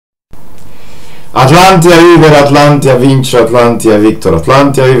Atlantia vivere, Atlantia vincere, Atlantia victor,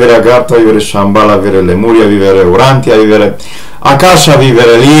 Atlantia vivere, Agartha vivere, Shambhala vivere, Lemuria vivere, Urantia vivere, Akasha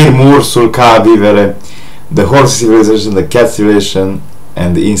vivere, Lir, Mursul, Ka vivere, the horse civilization, the cat civilization,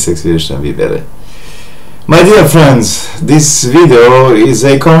 and the insect civilization vivere. My dear friends, this video is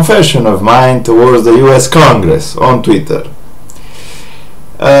a confession of mine towards the US Congress on Twitter.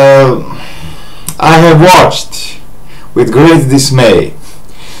 I have watched with great dismay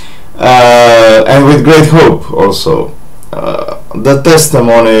and with great hope also the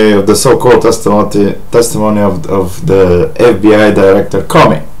testimony of the so-called testimony of the FBI director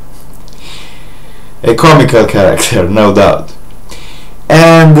Comey, a comical character, no doubt.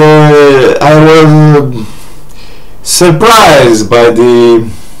 And I was surprised by the,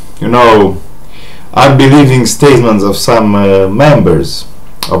 unbelieving statements of some members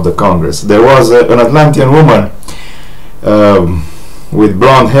of the Congress. There was an Atlantean woman with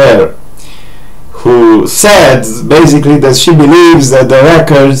blonde hair who said basically that she believes that the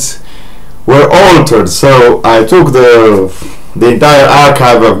records were altered. So I took the entire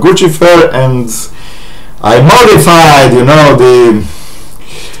archive of Guccifer and I modified,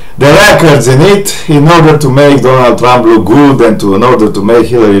 the records in it in order to make Donald Trump look good and in order to make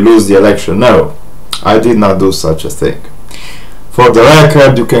Hillary lose the election. No, I did not do such a thing. For the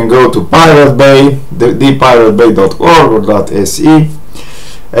record, you can go to Pirate Bay, thepiratebay.org or .se,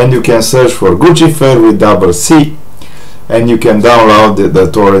 and you can search for Guccifer with double C, and you can download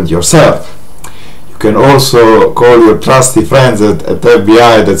the torrent yourself. You can also call your trusty friends at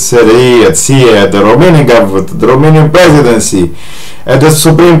FBI, at CRE, at CIA, at the Romanian government, the Romanian presidency, at the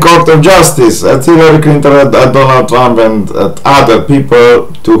Supreme Court of Justice, at Hillary Clinton, at Donald Trump, and at other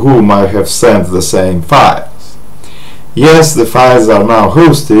people to whom I have sent the same files. Yes, the files are now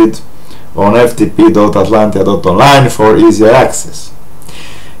hosted on ftp.atlantia.online for easier access.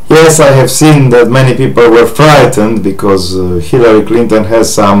 Yes, I have seen that many people were frightened because Hillary Clinton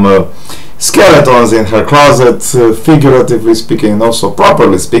has some skeletons in her closet, figuratively speaking and also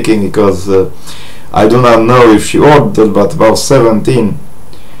properly speaking, because I do not know if she ordered, but about 17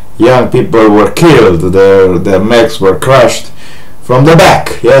 young people were killed. Their necks were crushed from the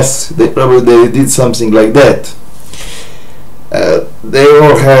back. Yes, they did something like that. They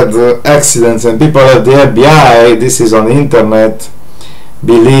all had accidents, and people at the FBI, this is on the internet,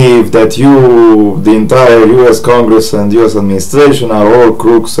 believe that the entire US Congress and US administration are all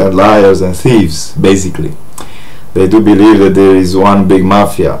crooks and liars and thieves, basically. They do believe that there is one big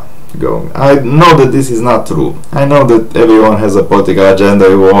mafia going. I know that this is not true. I know that everyone has a political agenda.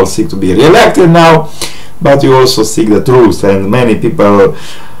 You all seek to be re-elected now, but you also seek the truth, and many people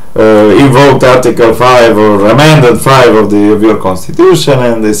invoked Article 5 or Amendment 5 of your Constitution,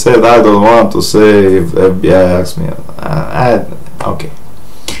 and they said, I don't want to say if FBI asks me. Okay.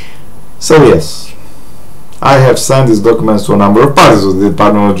 So yes, I have sent these documents to a number of parties, to the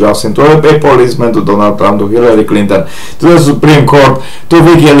Department of Justice, to a policeman, to Donald Trump, to Hillary Clinton, to the Supreme Court, to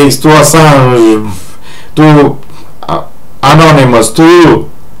WikiLeaks, to Assange, to Anonymous, to you,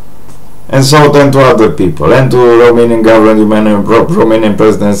 and so then to other people, and to Romanian government, Romanian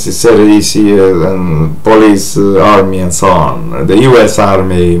presidency, CRE, and police, army, and so on, the US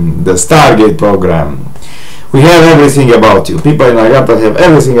Army, the Stargate program. We have everything about you. People in Agartha have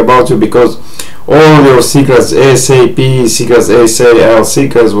everything about you because all your secrets, ASAP, secrets, ASAL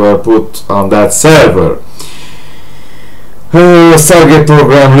secrets were put on that server. Stargate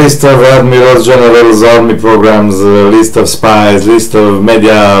program, list of admirals, generals, army programs, list of spies, list of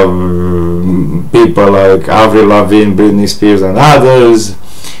media people like Avril Lavigne, Britney Spears, and others,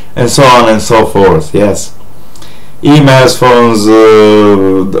 and so on and so forth. Yes. Emails, phones,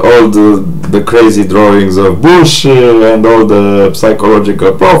 all the crazy drawings of Bush, and all the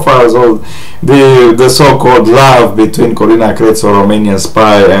psychological profiles, all the so-called love between Corina Crețu, Romanian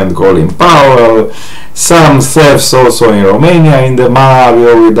spy, and Colin Powell, some thefts also in Romania, in the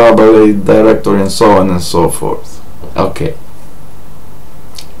Mario with AA directory, and so on and so forth. Okay.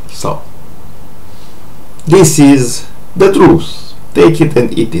 So, this is the truth. Take it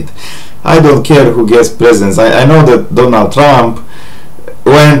and eat it. I don't care who gets presidents. I know that Donald Trump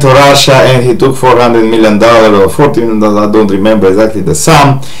went to Russia and he took $400 million or $40 million, I don't remember exactly the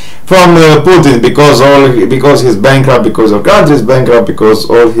sum, from Putin because he's bankrupt, because our country is bankrupt, because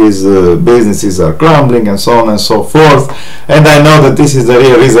all his businesses are crumbling, and so on and so forth. And I know that this is the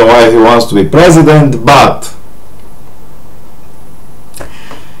real reason why he wants to be president, but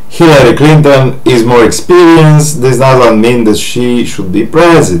Hillary Clinton is more experienced. This doesn't mean that she should be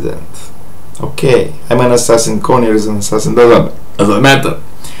president. Okay, I'm an assassin, Conyer is an assassin, doesn't matter.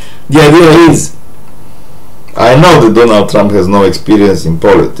 The idea is, I know that Donald Trump has no experience in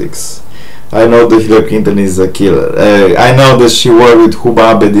politics. I know that Hillary Clinton is a killer. I know that she worked with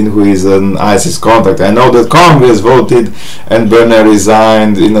Hubab Abedin, who is an ISIS contact. I know that Congress voted and Berner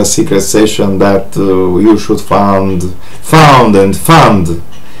resigned in a secret session that you should fund.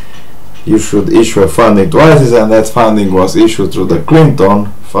 You should issue a funding to ISIS, and that funding was issued through the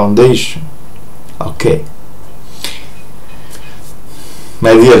Clinton Foundation. Okay.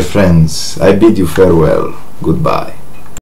 My dear friends, I bid you farewell. Goodbye.